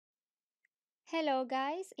Hello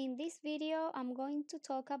guys, in this video I'm going to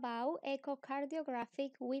talk about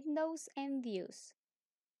echocardiographic windows and views.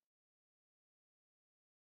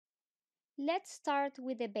 Let's start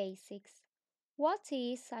with the basics. What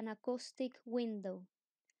is an acoustic window?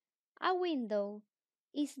 A window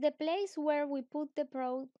is the place where we put the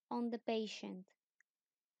probe on the patient.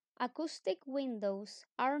 Acoustic windows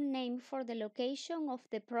are named for the location of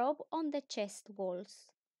the probe on the chest walls.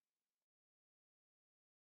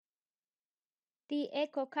 The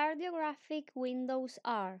echocardiographic windows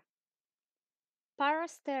are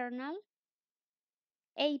PARASTERNAL,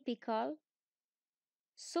 APICAL,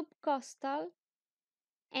 SUB-COSTAL,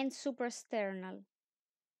 and SUPRASTERNAL.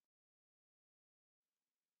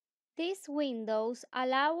 These windows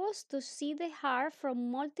allow us to see the heart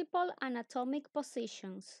from multiple anatomic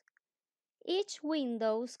positions. Each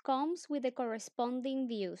window comes with the corresponding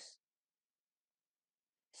views.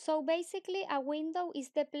 So basically, a window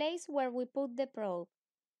is the place where we put the probe,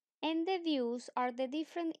 and the views are the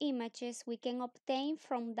different images we can obtain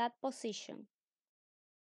from that position.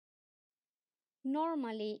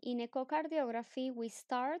 Normally, in echocardiography, we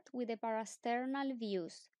start with the parasternal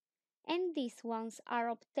views, and these ones are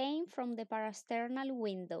obtained from the parasternal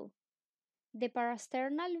window. The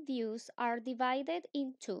parasternal views are divided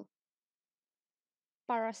in two: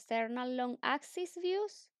 parasternal long axis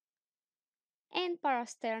views and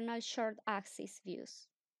parasternal short axis views.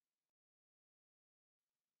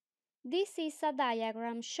 This is a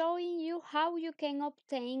diagram showing you how you can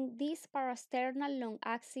obtain these parasternal long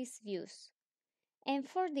axis views. And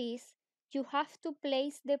for this, you have to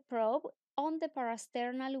place the probe on the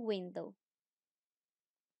parasternal window.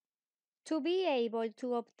 To be able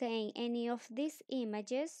to obtain any of these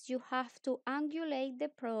images, you have to angulate the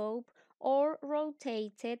probe or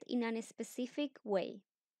rotate it in a specific way.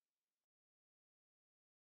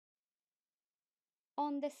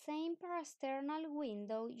 On the same parasternal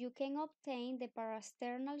window, you can obtain the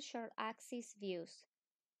parasternal short axis views.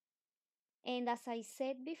 And as I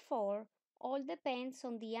said before, all depends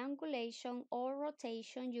on the angulation or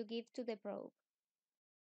rotation you give to the probe.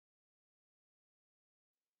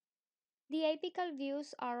 The apical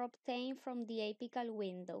views are obtained from the apical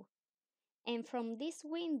window, and from this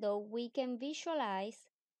window we can visualize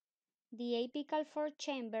the apical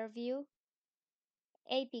 4-chamber view,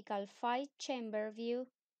 apical 5-chamber view,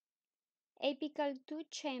 apical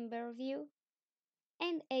 2-chamber view,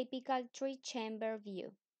 and apical 3-chamber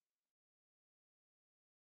view.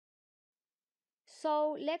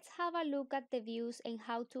 So let's have a look at the views and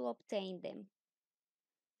how to obtain them.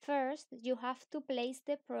 First, you have to place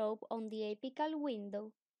the probe on the apical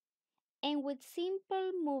window, and with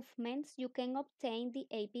simple movements you can obtain the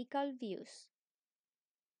apical views.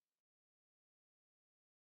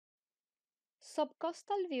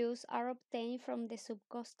 Subcostal views are obtained from the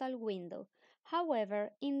subcostal window.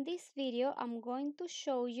 However, in this video I'm going to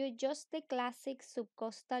show you just the classic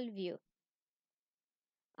subcostal view.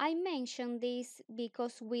 I mention this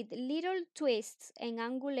because with little twists and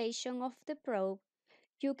angulation of the probe,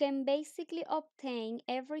 you can basically obtain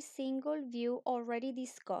every single view already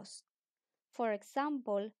discussed. For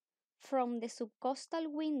example, from the subcostal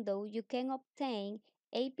window you can obtain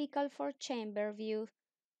apical 4-chamber view,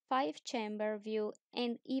 5-chamber view,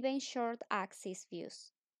 and even short axis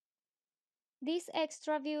views. These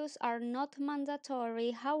extra views are not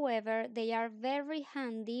mandatory, however, they are very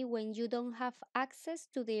handy when you don't have access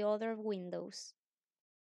to the other windows.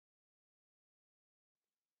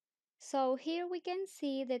 So here we can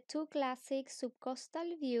see the two classic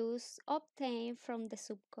subcostal views obtained from the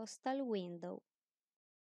subcostal window.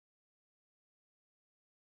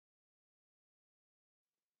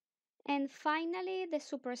 And finally, the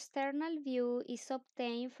suprasternal view is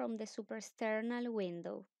obtained from the suprasternal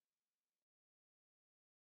window.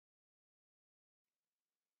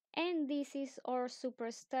 And this is our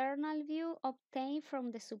suprasternal view obtained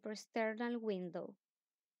from the suprasternal window.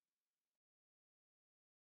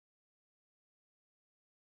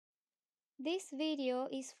 This video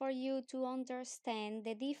is for you to understand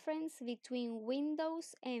the difference between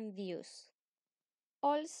windows and views.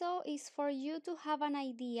 Also is for you to have an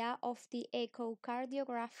idea of the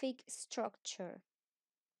echocardiographic structure.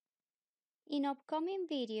 In upcoming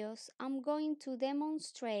videos, I'm going to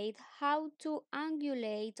demonstrate how to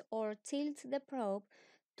angulate or tilt the probe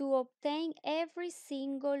to obtain every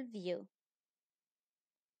single view.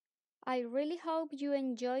 I really hope you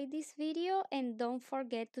enjoyed this video and don't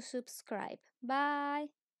forget to subscribe. Bye!